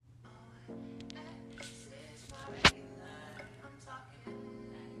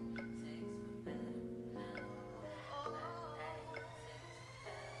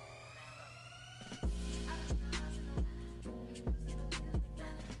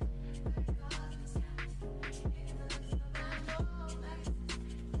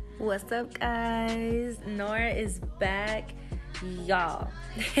What's up, guys? Nora is back, y'all.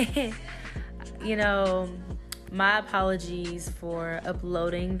 My apologies for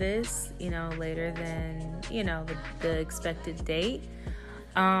uploading this, later than, the expected date.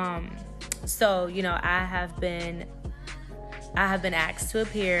 I have been asked to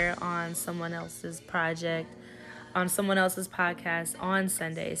appear on someone else's project, on someone else's podcast on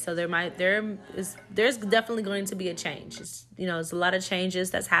Sunday. So there's definitely going to be a change. There's a lot of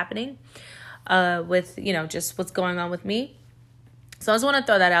changes that's happening with, just what's going on with me. So I just want to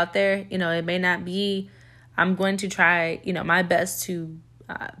throw that out there. It may not be, I'm going to try, my best to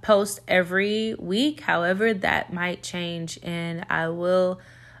post every week. However, that might change, and I will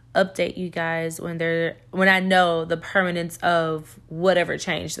update you guys when I know the permanence of whatever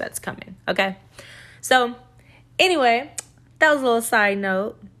change that's coming. Okay. So anyway, that was a little side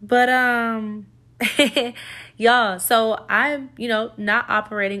note, but y'all, so I'm, not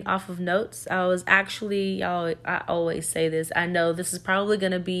operating off of notes. I was actually, y'all, I always say this. I know this is probably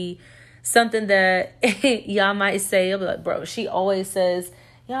going to be something that y'all might say, you'll be like, bro, she always says,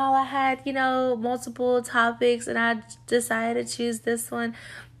 y'all, I had, multiple topics and I decided to choose this one.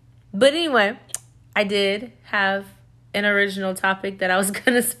 But anyway, I did have an original topic that I was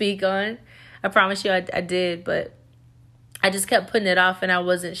going to speak on. I promise you I did, but I just kept putting it off and I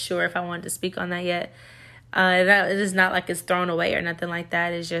wasn't sure if I wanted to speak on that yet. It is not like it's thrown away or nothing like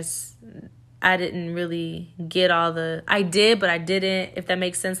that. It's just, I didn't really get I did, but I didn't, if that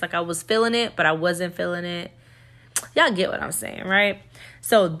makes sense. Like I was feeling it, but I wasn't feeling it. Y'all get what I'm saying, right?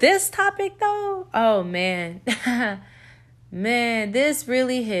 So this topic though, oh man, man, this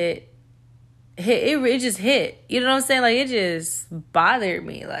really hit. It just hit. You know what I'm saying? Like it just bothered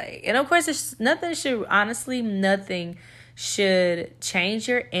me. Like, and of course, nothing should change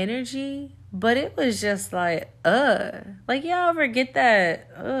your energy. But it was just like, like y'all ever get that?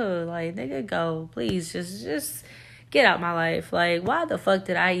 Like nigga, go, please, just get out my life. Like, why the fuck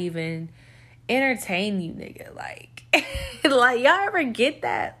did I even entertain you, nigga? Like, like y'all ever get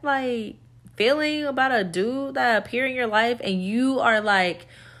that like feeling about a dude that appear in your life and you are like,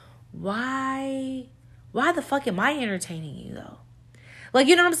 why the fuck am I entertaining you though? Like,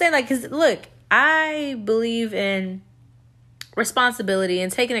 you know what I'm saying? Like, cause look, I believe in responsibility and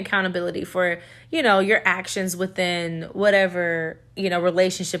taking accountability for, your actions within whatever,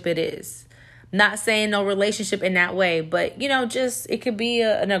 relationship it is. Not saying no relationship in that way, but, just, it could be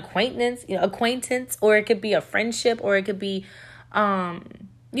an acquaintance, or it could be a friendship, or it could be, you know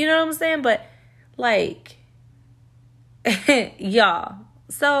what I'm saying? But like, y'all,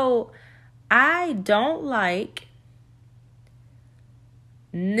 so I don't like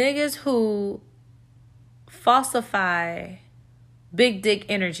niggas who falsify big dick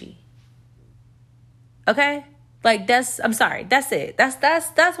energy. Okay? Like I'm sorry. That's it.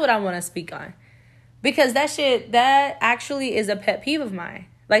 That's what I want to speak on. Because that actually is a pet peeve of mine.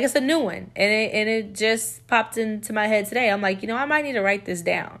 Like it's a new one. And it just popped into my head today. I'm like, I might need to write this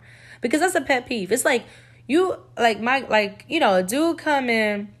down. Because that's a pet peeve. It's like a dude come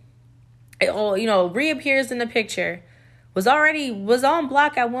in, reappears in the picture, was on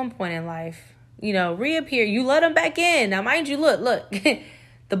block at one point in life. Reappear. You let him back in. Now, mind you, look,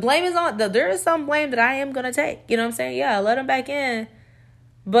 the blame is on, there is some blame that I am going to take. You know what I'm saying? Yeah, let him back in.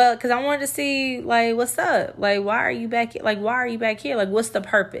 But, because I wanted to see, like, what's up? Like, why are you back here? Like, why are you back here? Like, what's the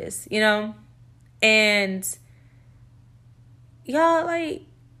purpose? And, y'all, like,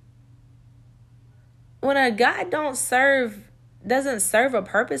 when a guy doesn't serve a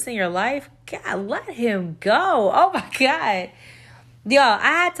purpose in your life, God, let him go. Oh, my God. Y'all, I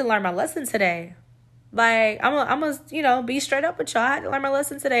had to learn my lesson today. Like, I'm gonna, be straight up with y'all. I had to learn my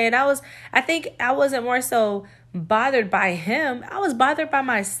lesson today. And I think I wasn't more so bothered by him. I was bothered by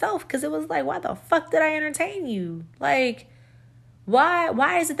myself because it was like, why the fuck did I entertain you? Like,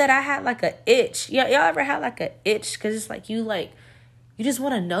 why is it that I had like a itch? Y'all ever had like a itch? Because it's like, you just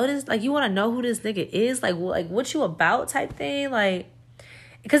want to notice, like, you want to know who this nigga is? Like what you about type thing? Like,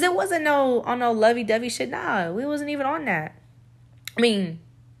 because it wasn't on no lovey-dovey shit. Nah, we wasn't even on that. I mean,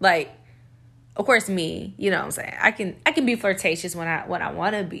 like, of course, me, you know what I'm saying? I can be flirtatious when I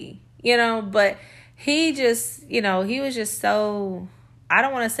want to be, but he just, he was just so, I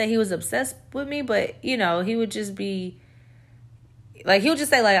don't want to say he was obsessed with me, but, he would just be, like, he would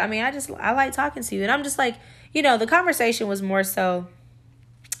just say, like, I mean, I like talking to you. And I'm just like, the conversation was more so,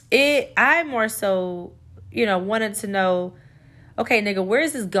 I more so, wanted to know, okay, nigga, where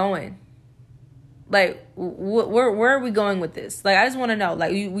is this going? Like, where are we going with this? Like, I just want to know,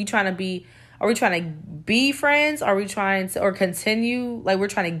 like, are we trying to be friends? Are we trying to, or continue, like, we're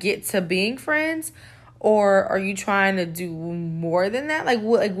trying to get to being friends? Or are you trying to do more than that? Like,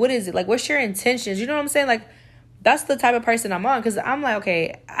 what is it? Like, what's your intentions? You know what I'm saying? Like, that's the type of person I'm on. Because I'm like,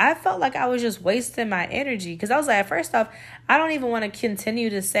 okay, I felt like I was just wasting my energy. Because I was like, first off, I don't even want to continue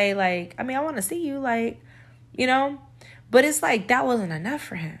to say, like, I mean, I want to see you, like, you know? But it's like, that wasn't enough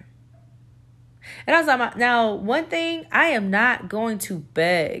for him. And I was like, now, one thing, I am not going to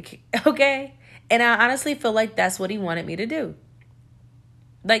beg, okay? And I honestly feel like that's what he wanted me to do.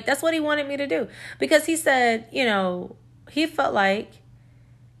 Like, that's what he wanted me to do. Because he said, you know, he felt like,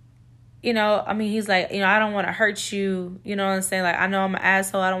 you know, I mean, he's like, you know, I don't want to hurt you. You know what I'm saying? Like, I know I'm an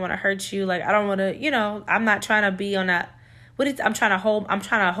asshole. I don't want to hurt you. Like, I don't want to, you know, I'm not trying to be on that. I'm trying to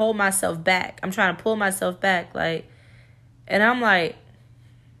hold myself back. I'm trying to pull myself back. Like, and I'm like,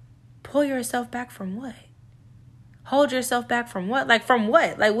 pull yourself back from what? Hold yourself back from what? Like, from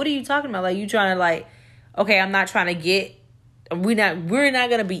what? Like, what are you talking about? Like, you trying to, like, okay, I'm not trying to get, we're not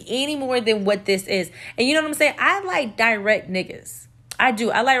going to be any more than what this is. And you know what I'm saying? I like direct niggas. I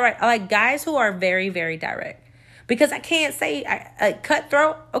do. I like guys who are very, very direct. Because I can't say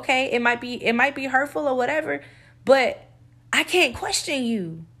cutthroat. Okay, it might be hurtful or whatever, but I can't question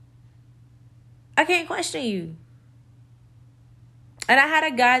you. I can't question you. And I had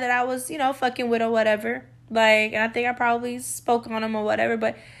a guy that I was, you know, fucking with or whatever. Like, and I think I probably spoke on him or whatever,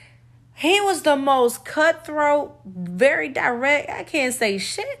 but he was the most cutthroat, very direct. I can't say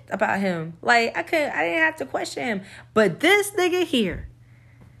shit about him. Like, I didn't have to question him. But this nigga here,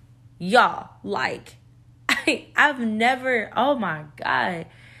 y'all, like, I've never, oh my God.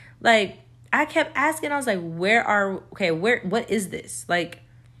 Like, I kept asking, I was like, what is this? Like,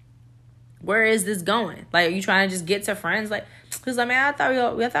 where is this going? Like, are you trying to just get to friends? Like, because I mean, I thought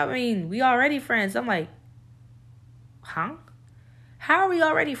we already friends. I'm like, huh? How are we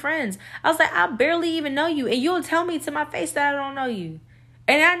already friends? I was like, I barely even know you. And you'll tell me to my face that I don't know you.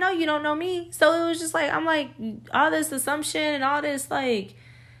 And I know you don't know me. So it was just like, I'm like, all this assumption and all this, like,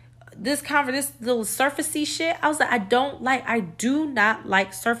 this little surfacey shit. I was like, I do not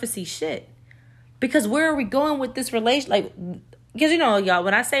like surfacey shit. Because where are we going with this relation? Like, because, you know, y'all,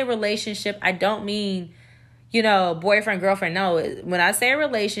 when I say relationship, I don't mean, you know, boyfriend, girlfriend. No, when I say a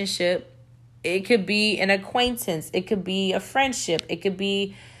relationship, it could be an acquaintance. It could be a friendship. It could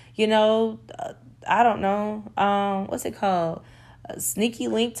be, you know, I don't know. What's it called? A sneaky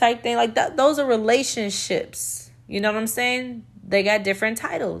link type thing. Like that. Those are relationships. You know what I'm saying? They got different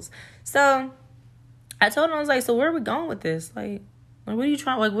titles. So I told him, I was like, so where are we going with this? Like what are you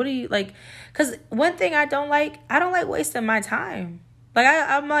trying? Like, what are you like? Because one thing I don't like wasting my time. Like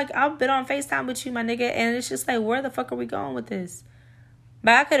I'm like, I've been on FaceTime with you, my nigga. And it's just like, where the fuck are we going with this?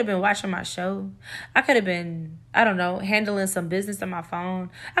 But I could have been watching my show. I could have been, I don't know, handling some business on my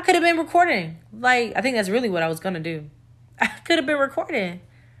phone. I could have been recording. Like, I think that's really what I was going to do. I could have been recording.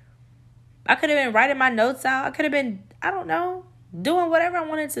 I could have been writing my notes out. I could have been, I don't know, doing whatever I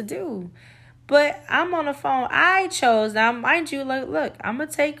wanted to do. But I'm on the phone. I chose, now mind you, like, look, I'm going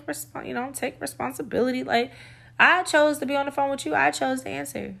to take responsibility. Like, I chose to be on the phone with you. I chose to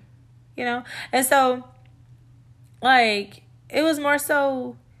answer, you know? And so, like, it was more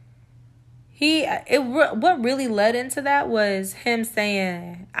so what really led into that was him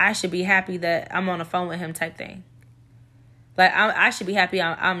saying I should be happy that I'm on the phone with him type thing. Like, I should be happy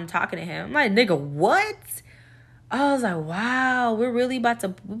I'm talking to him. I'm like, nigga, what? I was like, wow, we're about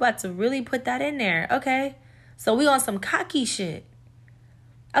to really put that in there. Okay. So we on some cocky shit.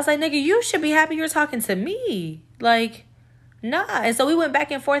 I was like, nigga, you should be happy you're talking to me. Like, nah. And so we went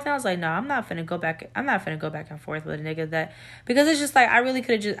back and forth, and I was like, no, I'm not finna go back and forth with a nigga that, because it's just like, I really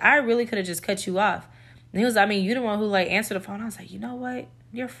could have just cut you off. And he was, I mean, you the one who like answered the phone. I was like, you know what?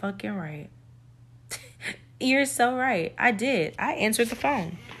 You're fucking right. You're so right. I did. I answered the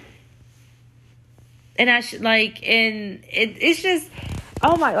phone. And it's just,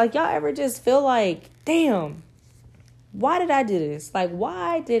 oh my, like, y'all ever just feel like, damn, why did I do this? Like,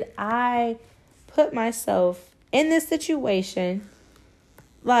 why did I put myself in this situation?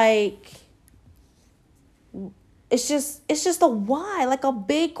 Like, it's just a why, like a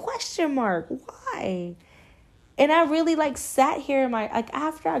big question mark. Why? And I really like sat here in my, like,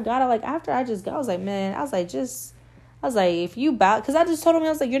 after I just got, I was like, man, I was like, if you bout, because I just told him, I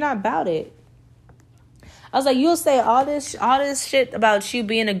was like, you're not about it. I was like, you'll say all this shit about you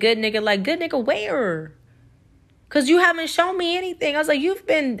being a good nigga. Like, good nigga where? Because you haven't shown me anything. I was like,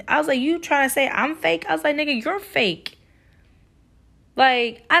 you trying to say I'm fake? I was like, nigga, you're fake.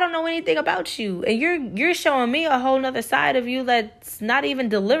 Like, I don't know anything about you. And you're showing me a whole nother side of you that's not even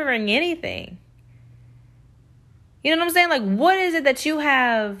delivering anything. You know what I'm saying? Like, what is it that you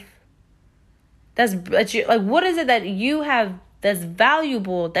have what is it that you have that's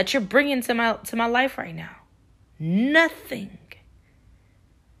valuable that you're bringing to my life right now? Nothing.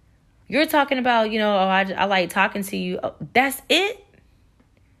 You're talking about, I like talking to you. Oh, that's it?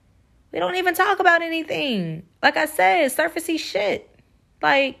 We don't even talk about anything. Like I said, surfacey shit.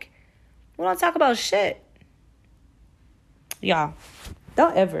 Like, we don't talk about shit. Y'all,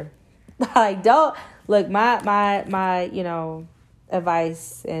 don't ever. Like, don't. Look, my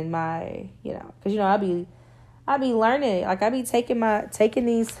advice and my, because, I be learning. Like, I be taking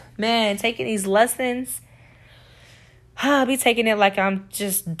these lessons. I'll be taking it like I'm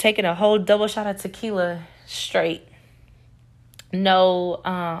just taking a whole double shot of tequila straight. No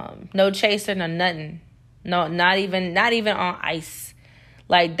chaser, no nothing. No, not even on ice.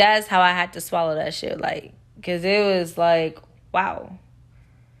 Like, that's how I had to swallow that shit. Like, because it was like, wow.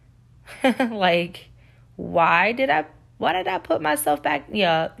 Like, why did I put myself back?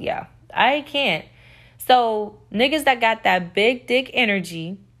 Yeah. I can't. So, niggas that got that big dick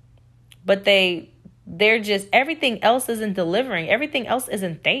energy, but they're just, everything else isn't delivering. Everything else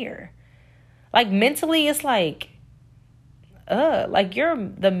isn't there. Like, mentally, it's like your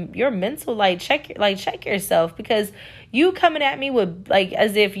mental, check yourself, because you coming at me with, like,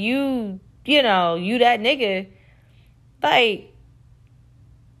 as if you that nigga, like,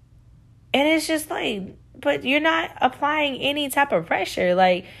 and it's just like, but you're not applying any type of pressure.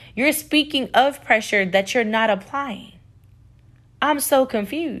 Like, you're speaking of pressure that you're not applying. I'm so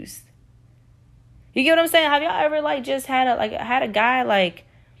confused. You get what I'm saying? Have y'all ever just had a guy like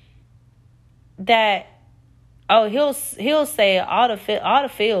that? Oh, he'll say all the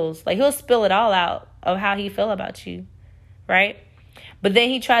feels, like, he'll spill it all out of how he feel about you, right? But then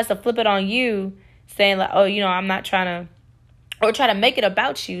he tries to flip it on you, saying like, oh, I'm not trying to, or try to make it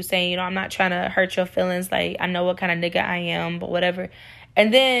about you, saying, I'm not trying to hurt your feelings. Like, I know what kind of nigga I am, but whatever.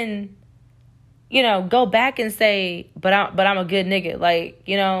 And then, go back and say, but I'm a good nigga. Like,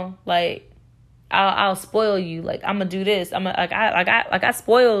 like, I'll spoil you. Like, I'm gonna do this. I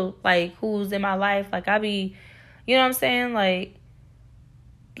spoil, like, who's in my life. Like, I be, you know what I'm saying?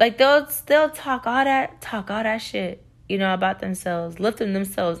 Like they'll talk all that shit, about themselves, lifting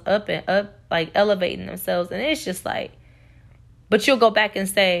themselves up, like, elevating themselves. And it's just like, but you'll go back and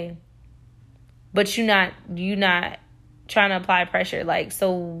say, but you not trying to apply pressure. Like,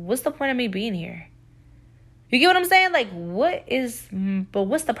 so what's the point of me being here? You get what I'm saying? Like, what's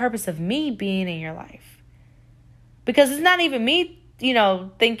the purpose of me being in your life? Because it's not even me,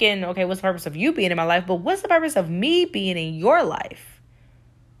 thinking, okay, what's the purpose of you being in my life? But what's the purpose of me being in your life?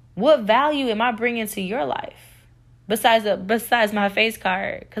 What value am I bringing to your life? Besides my face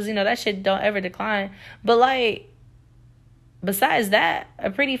card. Because, that shit don't ever decline. But, like, besides that,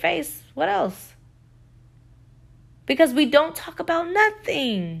 a pretty face, what else? Because we don't talk about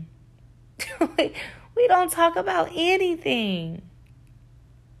nothing. We don't talk about anything.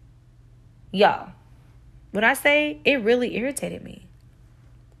 Y'all, when I say it really irritated me,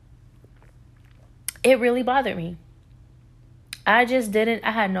 it really bothered me. I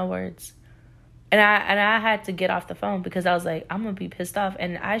had no words. And I had to get off the phone, because I was like, I'm going to be pissed off.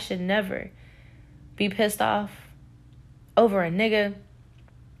 And I should never be pissed off over a nigga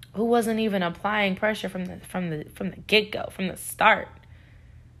who wasn't even applying pressure from the get-go, from the start.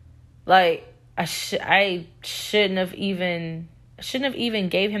 Like, I shouldn't have even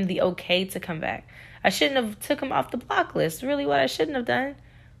gave him the okay to come back. I shouldn't have took him off the block list. Really, what I shouldn't have done,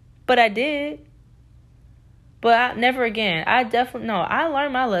 but I did. But never again. I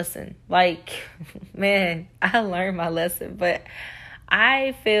learned my lesson. Like, man, I learned my lesson. But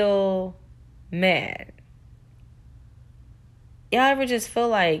I feel mad. Y'all ever just feel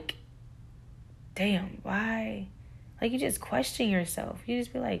like, damn, why? Like, you just question yourself. You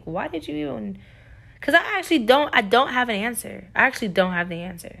just be like, why did you even... Because I don't have an answer. I actually don't have the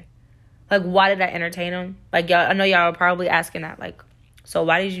answer. Like, why did I entertain him? Like, y'all, I know y'all are probably asking that. Like, so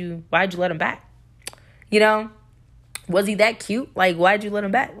why did you let him back? Was he that cute? Like, why did you let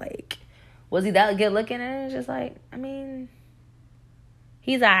him back? Like, was he that good looking? And it's just like, I mean,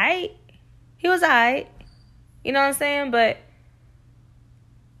 he's all right. He was all right. You know what I'm saying? But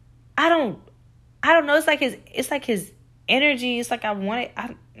I don't know. It's like his energy. It's like I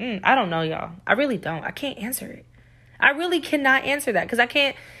don't know, y'all. I really don't. I can't answer it. I really cannot answer that, because I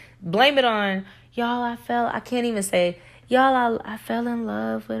can't blame it on y'all. I can't even say, y'all, I fell in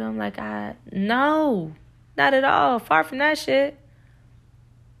love with him. Like, no, not at all. Far from that shit.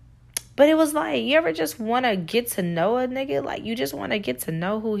 But it was like, you ever just want to get to know a nigga? Like, you just want to get to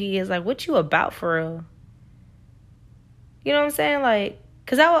know who he is. Like, what you about for real? You know what I'm saying? Like,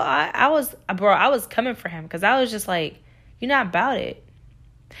 because I was coming for him, because I was just like, you're not about it.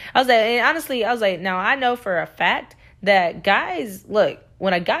 I was like, and honestly, I was like, now I know for a fact that guys, look,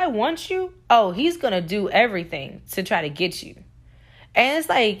 when a guy wants you, oh, he's going to do everything to try to get you. And it's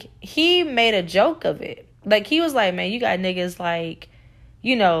like, he made a joke of it. Like, he was like, man, you got niggas like,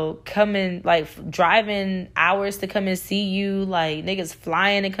 you know, coming, like, driving hours to come and see you. Like, niggas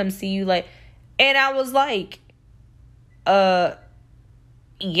flying to come see you. Like, and I was like,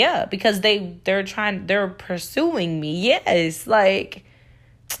 yeah, because they're pursuing me. Yes. Like,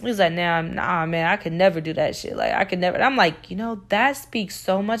 he was like, nah, man, I could never do that shit. Like, I could never. And I'm like, you know, that speaks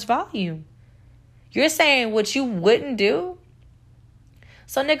so much volume. You're saying what you wouldn't do.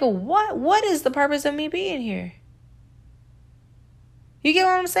 So, nigga, what is the purpose of me being here? You get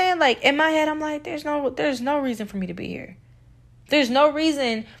what I'm saying? Like, in my head, I'm like, there's no reason for me to be here. There's no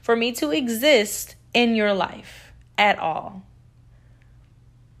reason for me to exist in your life at all.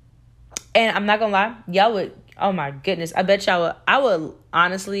 And I'm not gonna lie, y'all would, oh my goodness, I bet y'all would, I would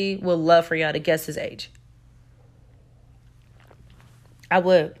honestly would love for y'all to guess his age. I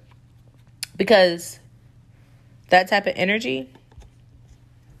would. Because that type of energy,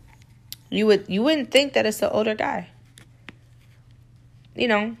 you wouldn't think that it's an older guy. You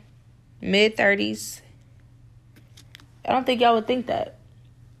know, mid-30s. I don't think y'all would think that.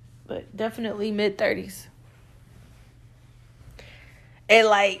 But definitely mid-30s. And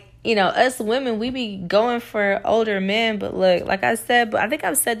like, you know, us women, we be going for older men. But look, like I said, but I think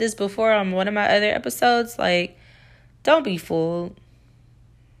I've said this before on one of my other episodes. Like, don't be fooled.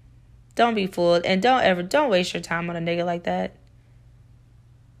 Don't be fooled. And don't waste your time on a nigga like that.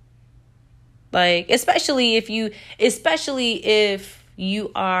 Like, especially if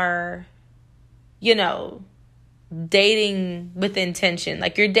you are, you know, dating with intention.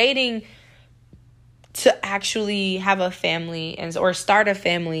 Like, you're dating to actually have a family or start a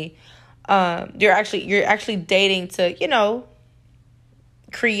family. You're actually dating to, you know,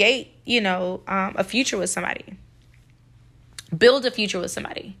 create, you know, a future with somebody. Build a future with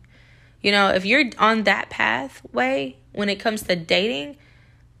somebody. You know, if you're on that pathway when it comes to dating,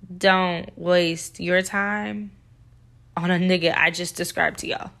 don't waste your time on a nigga I just described to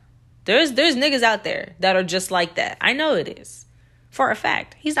y'all. There's niggas out there that are just like that. I know it is. For a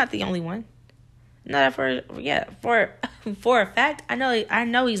fact. He's not the only one. Not for a fact. I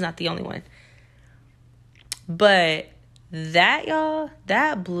know he's not the only one. But that, y'all,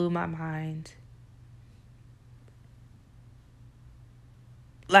 that blew my mind.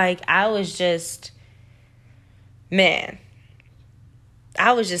 Like, I was just, man,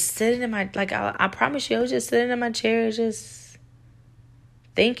 I was just sitting in my, like, I promise you, I was just sitting in my chair, just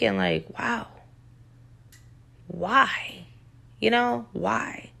thinking, like, wow, why? You know,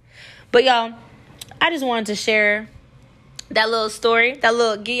 why? But, y'all, I just wanted to share that little story,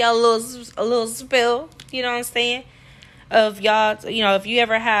 give y'all a little spill, you know what I'm saying? Of y'all, you know, if you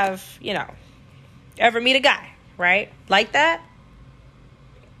ever have, you know, ever meet a guy, right? Like that,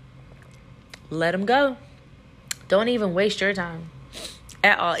 let him go. Don't even waste your time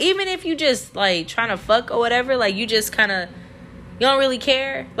at all. Even if you just, like, trying to fuck or whatever, like, you just kind of, you don't really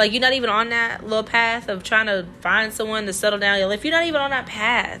care. Like, you're not even on that little path of trying to find someone to settle down your life. You're not even on that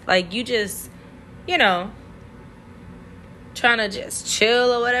path. Like, you just, you know, trying to just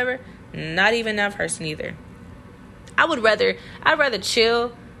chill or whatever. Not even that person either. I'd rather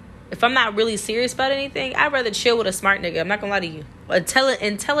chill. If I'm not really serious about anything, I'd rather chill with a smart nigga. I'm not gonna lie to you.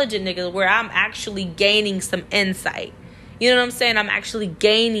 Intelligent nigga where I'm actually gaining some insight. You know what I'm saying? I'm actually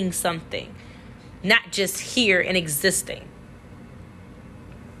gaining something. Not just here and existing.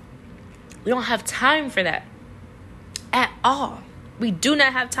 We don't have time for that. At all. We do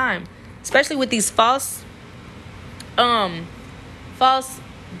not have time. Especially with these false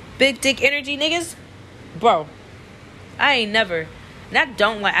big dick energy niggas. Bro, I ain't never. And I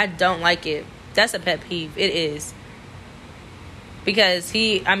don't like it. That's a pet peeve. It is. Because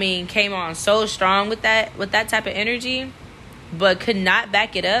he came on so strong with that type of energy, but could not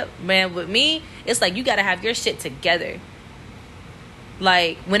back it up. Man, with me, it's like you gotta have your shit together.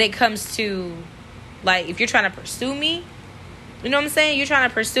 Like, when it comes to, like, if you're trying to pursue me, you know what I'm saying? You're trying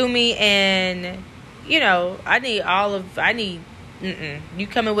to pursue me, and, you know, you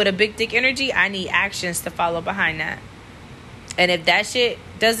coming with a big dick energy, I need actions to follow behind that. And if that shit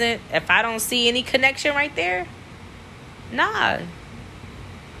if I don't see any connection right there, nah.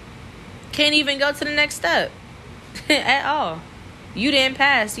 Can't even go to the next step at all. You didn't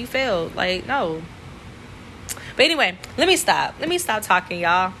pass. You failed. Like, no. But anyway, let me stop talking,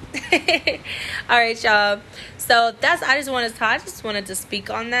 y'all. All right, y'all. So I just wanted to speak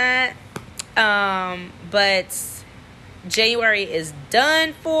on that. But January is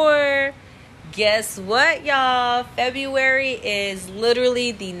done for. Guess what, y'all? February is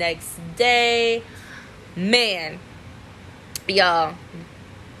literally the next day. Man, Y'all,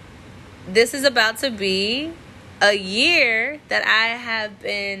 this is about to be a year that I have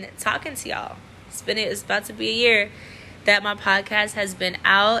been talking to y'all. It's about to be a year that my podcast has been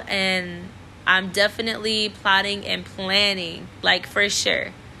out, and I'm definitely plotting and planning, like, for sure.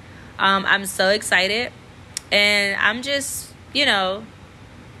 I'm so excited, and I'm just,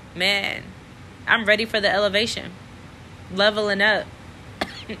 man, I'm ready for the elevation, leveling up,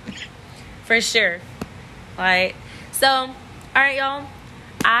 for sure. All right, so, all right, y'all,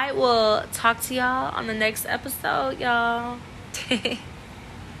 I will talk to y'all on the next episode, y'all.